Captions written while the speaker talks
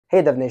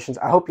Hey DevNations,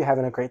 I hope you're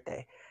having a great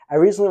day. I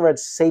recently read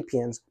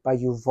Sapiens by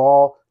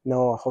Yuval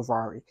Noah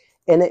Harari.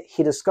 In it,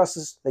 he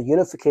discusses the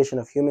unification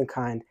of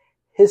humankind,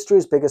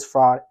 history's biggest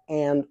fraud,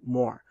 and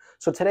more.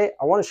 So today,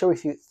 I want to share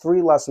with you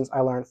 3 lessons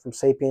I learned from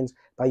Sapiens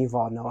by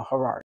Yuval Noah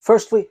Harari.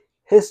 Firstly,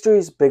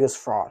 history's biggest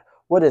fraud.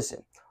 What is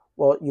it?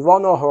 Well,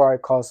 Yuval Noah Harari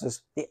calls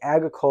this the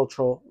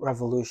agricultural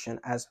revolution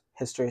as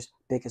history's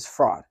biggest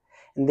fraud.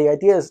 And the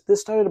idea is this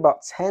started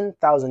about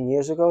 10,000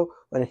 years ago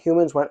when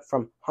humans went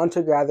from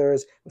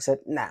hunter-gatherers. We said,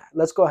 nah,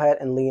 let's go ahead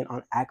and lean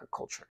on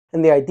agriculture.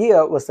 And the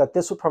idea was that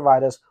this would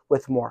provide us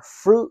with more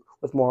fruit,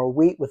 with more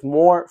wheat, with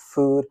more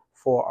food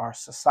for our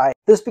society.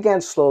 This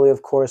began slowly,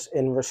 of course,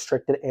 in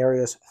restricted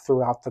areas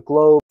throughout the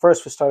globe.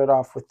 First, we started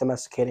off with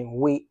domesticating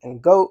wheat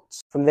and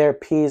goats. From there,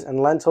 peas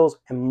and lentils,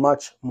 and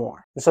much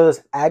more. And so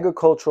this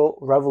agricultural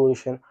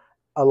revolution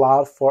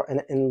allowed for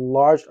an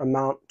enlarged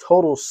amount,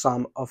 total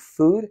sum of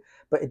food,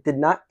 but it did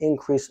not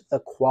increase the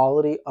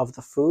quality of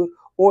the food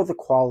or the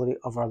quality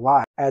of our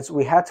lives, as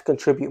we had to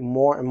contribute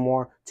more and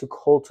more to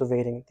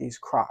cultivating these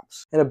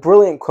crops. In a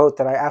brilliant quote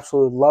that I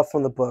absolutely love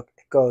from the book,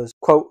 it goes,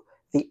 quote,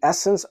 "The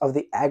essence of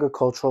the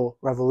agricultural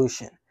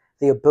revolution,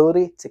 the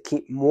ability to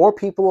keep more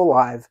people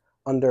alive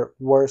under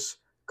worse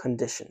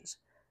conditions."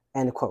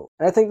 End quote.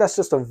 And I think that's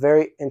just a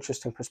very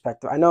interesting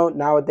perspective. I know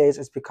nowadays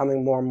it's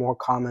becoming more and more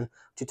common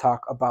to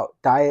talk about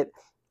diet.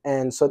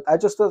 And so I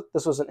just thought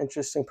this was an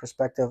interesting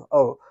perspective.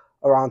 Oh,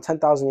 around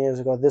 10,000 years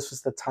ago, this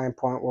was the time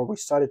point where we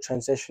started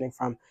transitioning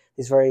from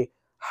these very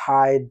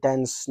high,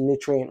 dense,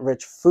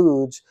 nutrient-rich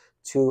foods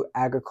to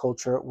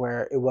agriculture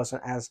where it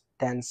wasn't as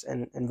dense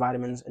in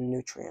vitamins and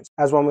nutrients.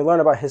 As when we learn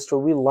about history,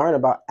 we learn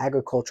about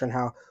agriculture and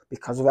how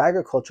because of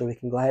agriculture, we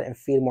can go ahead and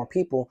feed more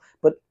people.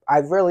 But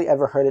I've rarely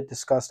ever heard it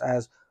discussed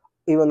as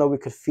even though we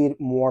could feed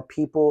more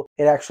people,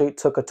 it actually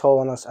took a toll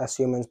on us as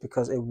humans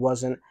because it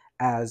wasn't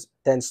as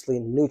densely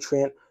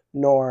nutrient,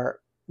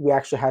 nor we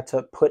actually had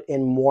to put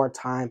in more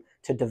time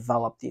to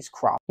develop these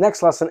crops.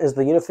 Next lesson is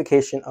the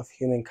unification of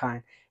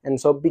humankind.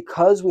 And so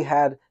because we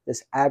had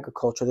this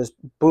agriculture, this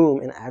boom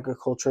in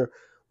agriculture,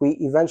 we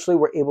eventually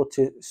were able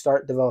to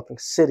start developing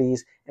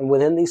cities. And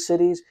within these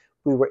cities,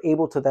 we were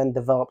able to then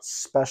develop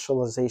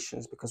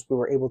specializations because we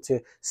were able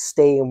to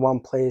stay in one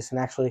place and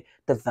actually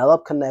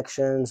develop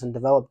connections and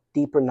develop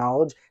deeper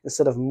knowledge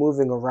instead of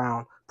moving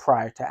around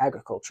prior to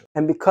agriculture.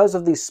 And because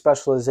of these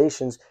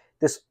specializations,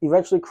 this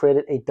eventually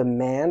created a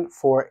demand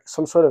for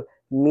some sort of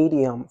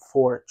medium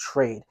for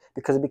trade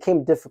because it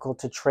became difficult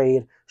to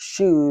trade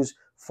shoes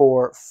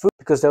for food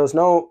because there was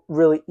no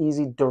really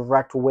easy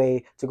direct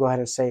way to go ahead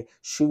and say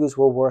shoes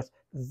were worth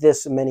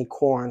this many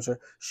corns or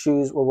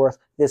shoes were worth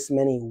this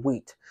many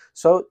wheat.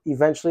 So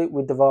eventually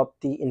we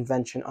developed the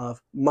invention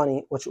of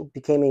money, which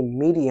became a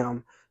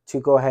medium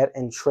to go ahead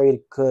and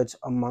trade goods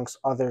amongst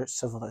other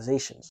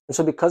civilizations. And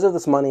so because of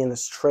this money and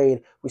this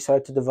trade, we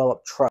started to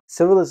develop trust.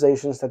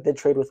 Civilizations that did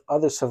trade with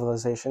other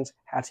civilizations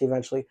had to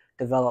eventually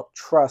develop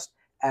trust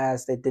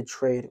as they did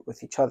trade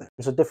with each other.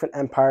 And so different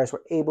empires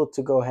were able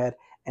to go ahead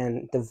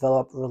and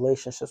develop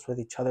relationships with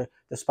each other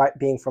despite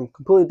being from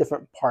completely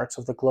different parts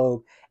of the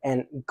globe,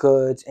 and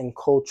goods and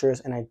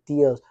cultures and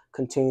ideas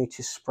continue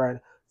to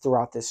spread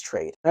throughout this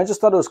trade. And I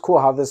just thought it was cool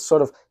how this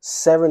sort of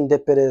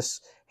serendipitous,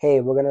 hey,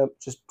 we're gonna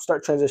just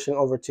start transitioning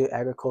over to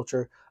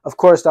agriculture. Of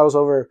course, that was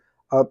over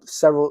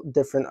several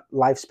different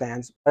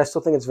lifespans, but I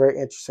still think it's very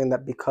interesting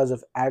that because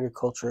of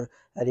agriculture,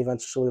 that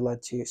eventually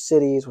led to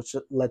cities, which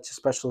led to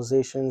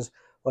specializations,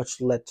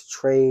 which led to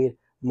trade,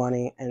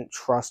 money, and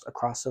trust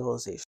across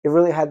civilization. It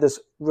really had this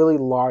really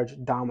large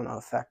domino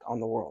effect on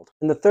the world.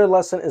 And the third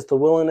lesson is the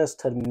willingness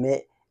to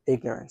admit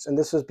ignorance, and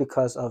this is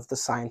because of the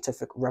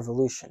scientific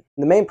revolution.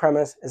 The main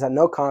premise is that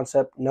no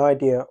concept, no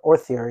idea, or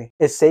theory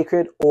is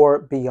sacred or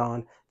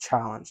beyond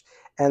challenge.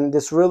 And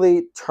this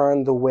really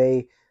turned the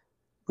way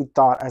we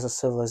thought as a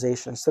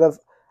civilization. Instead of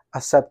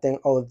accepting,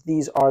 oh,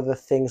 these are the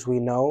things we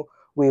know,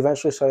 we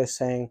eventually started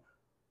saying,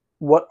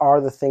 what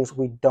are the things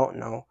we don't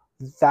know?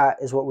 That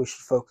is what we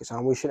should focus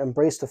on. We should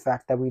embrace the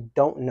fact that we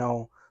don't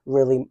know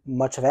really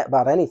much of it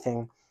about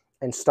anything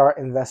and start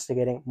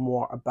investigating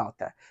more about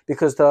that.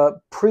 Because the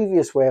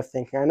previous way of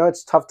thinking, I know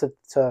it's tough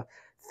to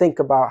think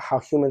about how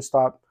humans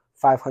thought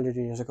 500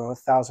 years ago,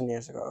 1,000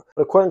 years ago.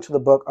 But according to the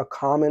book, a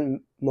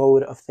common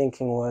mode of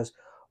thinking was,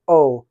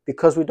 oh,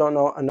 because we don't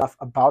know enough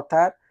about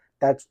that,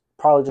 that's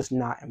probably just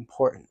not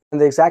important.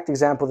 And the exact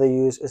example they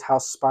use is how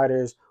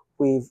spiders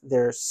weave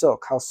their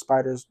silk, how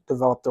spiders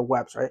develop their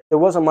webs, right? There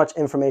wasn't much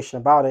information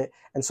about it,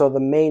 and so the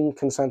main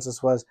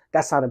consensus was,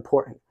 that's not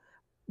important.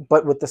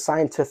 But with the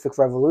scientific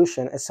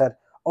revolution, it said,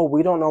 oh,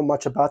 we don't know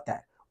much about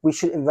that. We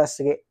should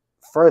investigate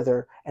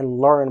further and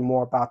learn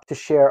more about it to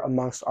share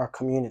amongst our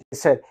community. It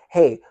said,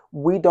 hey,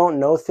 we don't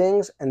know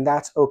things, and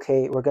that's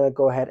okay. We're going to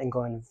go ahead and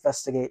go and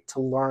investigate to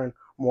learn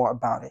more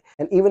about it.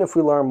 And even if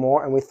we learn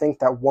more and we think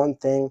that one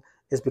thing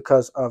is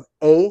because of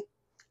A,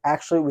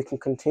 actually we can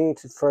continue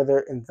to further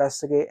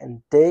investigate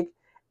and dig,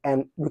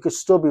 and we could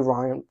still be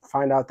wrong and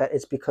find out that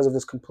it's because of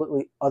this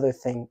completely other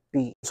thing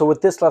B. So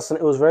with this lesson,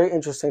 it was very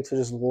interesting to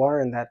just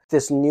learn that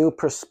this new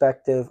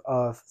perspective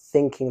of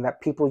thinking that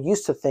people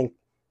used to think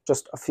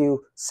just a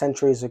few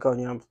centuries ago,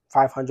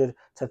 500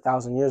 to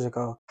 1,000 years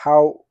ago,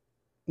 how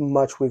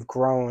much we've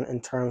grown in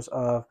terms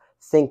of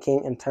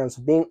thinking, in terms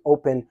of being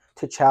open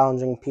to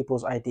challenging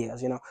people's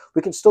ideas.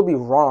 We can still be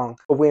wrong,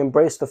 but we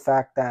embrace the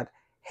fact that,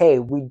 hey,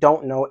 we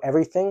don't know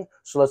everything,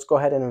 so let's go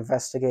ahead and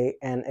investigate.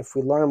 And if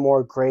we learn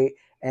more, great.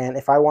 And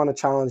if I want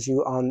to challenge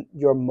you on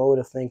your mode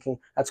of thinking,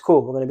 that's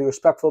cool. We're going to be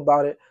respectful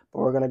about it, but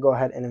we're going to go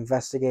ahead and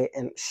investigate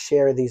and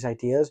share these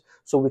ideas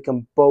so we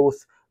can both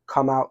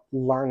come out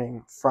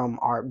learning from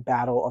our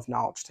battle of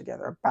knowledge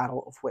together, a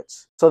battle of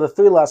wits. So the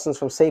 3 lessons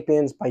from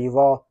Sapiens by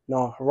Yuval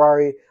Noah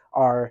Harari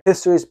are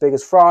history's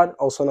biggest fraud,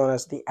 also known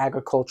as the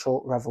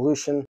agricultural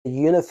revolution, the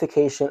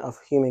unification of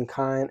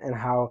humankind, and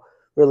how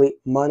really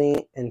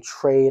money and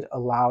trade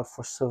allowed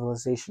for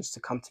civilizations to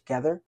come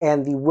together,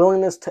 and the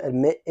willingness to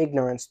admit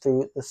ignorance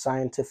through the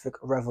scientific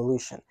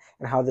revolution,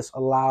 and how this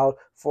allowed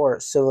for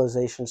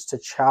civilizations to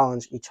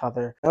challenge each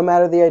other, no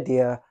matter the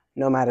idea,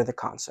 no matter the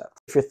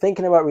concept. If you're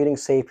thinking about reading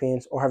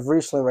Sapiens or have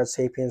recently read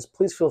Sapiens,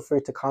 please feel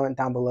free to comment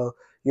down below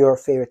your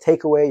favorite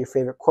takeaway, your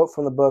favorite quote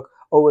from the book.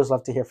 Always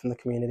love to hear from the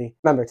community.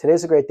 Remember,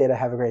 today's a great day to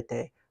have a great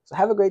day. So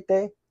have a great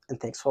day, and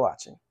thanks for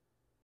watching.